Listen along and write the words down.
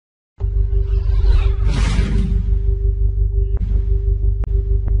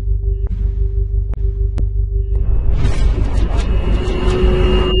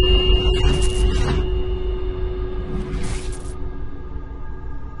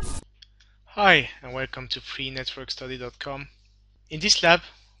Hi, and welcome to freenetworkstudy.com. In this lab,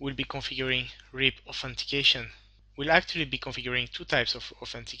 we'll be configuring RIP authentication. We'll actually be configuring two types of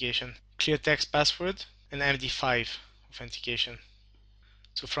authentication: clear text password and MD5 authentication.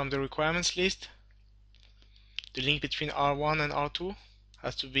 So from the requirements list, the link between R1 and R2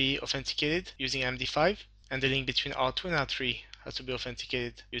 has to be authenticated using MD5, and the link between R2 and R3 has to be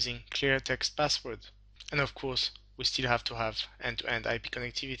authenticated using clear text password. And of course, we still have to have end-to-end IP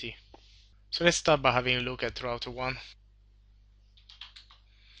connectivity. So let's start by having a look at router 1.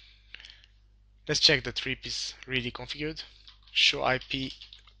 Let's check that RIP is really configured. Show IP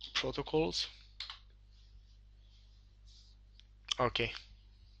protocols. Okay.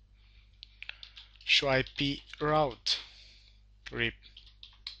 Show IP route. RIP.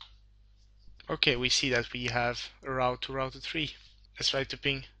 Okay, we see that we have a route to router 3. Let's try to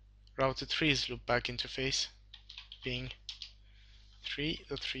ping router 3's loopback interface. Ping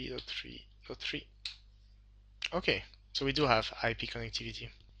 3.3.3.3. Okay, so we do have IP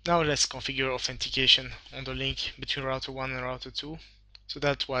connectivity. Now let's configure authentication on the link between router 1 and router 2. So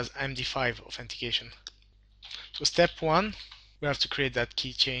that was MD5 authentication. So step 1, we have to create that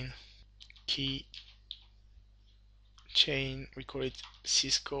keychain. Key chain, we call it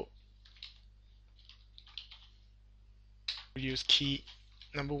Cisco. We use key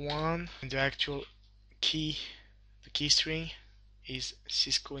number 1, and the actual key, the key string, is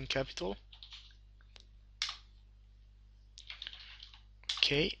Cisco in capital.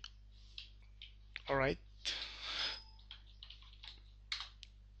 Okay, alright.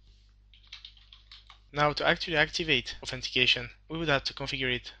 Now to actually activate authentication, we would have to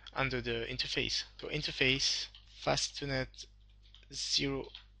configure it under the interface. So interface fast2net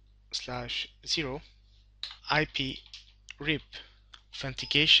 0/0 IP RIP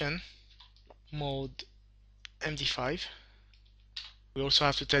authentication mode MD5. We also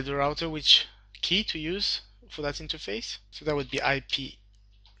have to tell the router which key to use for that interface. So that would be IP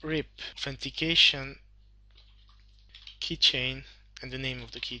RIP authentication keychain, and the name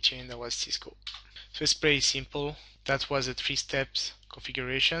of the keychain, that was Cisco. So it's pretty simple. That was a 3 steps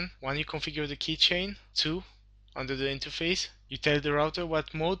configuration. 1, you configure the keychain. 2, under the interface, you tell the router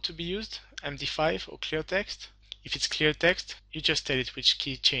what mode to be used, MD5 or clear text. If it's clear text, you just tell it which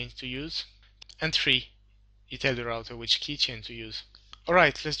keychain to use. And 3, you tell the router which keychain to use.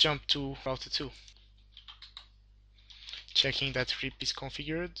 Alright, let's jump to router 2. Checking that RIP is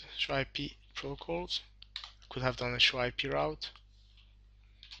configured. Show IP protocols. Could have done a show IP route.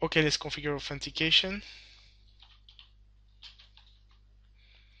 Okay, let's configure authentication.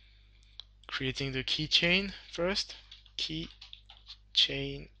 Creating the keychain first.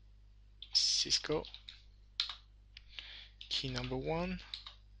 Keychain Cisco. Key number 1.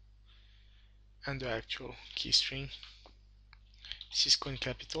 And the actual key string, Cisco in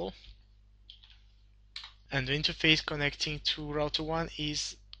capital. And the interface connecting to router 1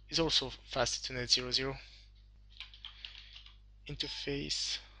 is also fast2net 0/0.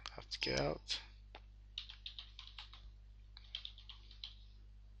 Interface, have to get out.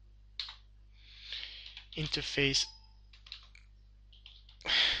 Interface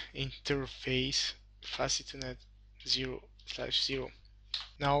fast2net 0/0.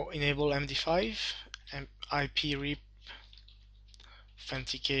 Now enable MD5 and IP RIP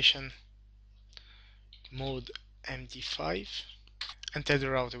authentication mode MD5, and tell the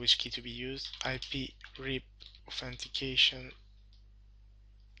router which key to be used. IP RIP authentication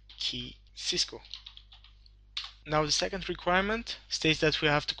key Cisco. Now the second requirement states that we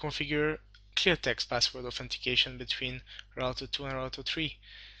have to configure clear text password authentication between router 2 and router 3.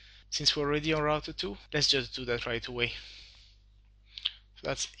 Since we're already on router 2, let's just do that right away. So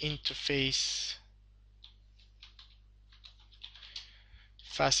that's interface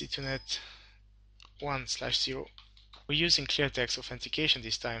fast2net 1/0. We're using clear text authentication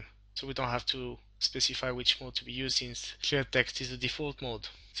this time, so we don't have to specify which mode to be used, since clear text is the default mode.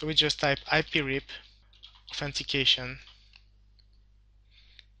 So we just type IP RIP authentication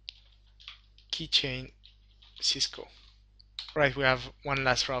keychain Cisco. Right, we have one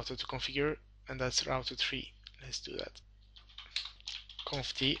last router to configure, and that's router 3. Let's do that.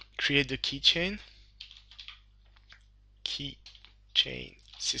 Conft, create the keychain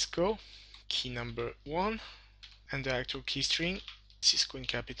Cisco, key number 1, and the actual key string, Cisco in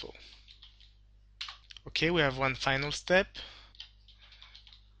capital. Okay, we have one final step.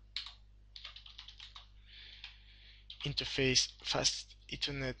 Interface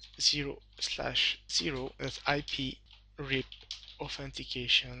fast2net 0/0, that's IP RIP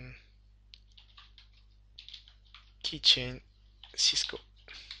authentication keychain Cisco.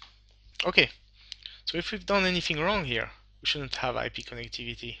 Okay, so if we've done anything wrong here, we shouldn't have IP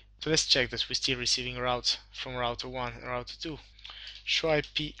connectivity. So let's check that we're still receiving routes from router 1 and router 2. Show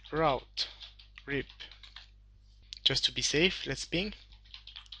IP route RIP. Just to be safe, let's ping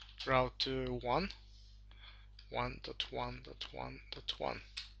router 1 1.1.1.1.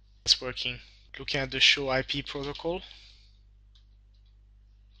 It's working. Looking at the show IP protocol,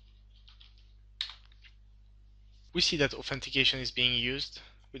 we see that authentication is being used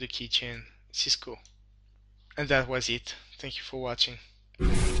with the keychain Cisco. And that was it. Thank you for watching.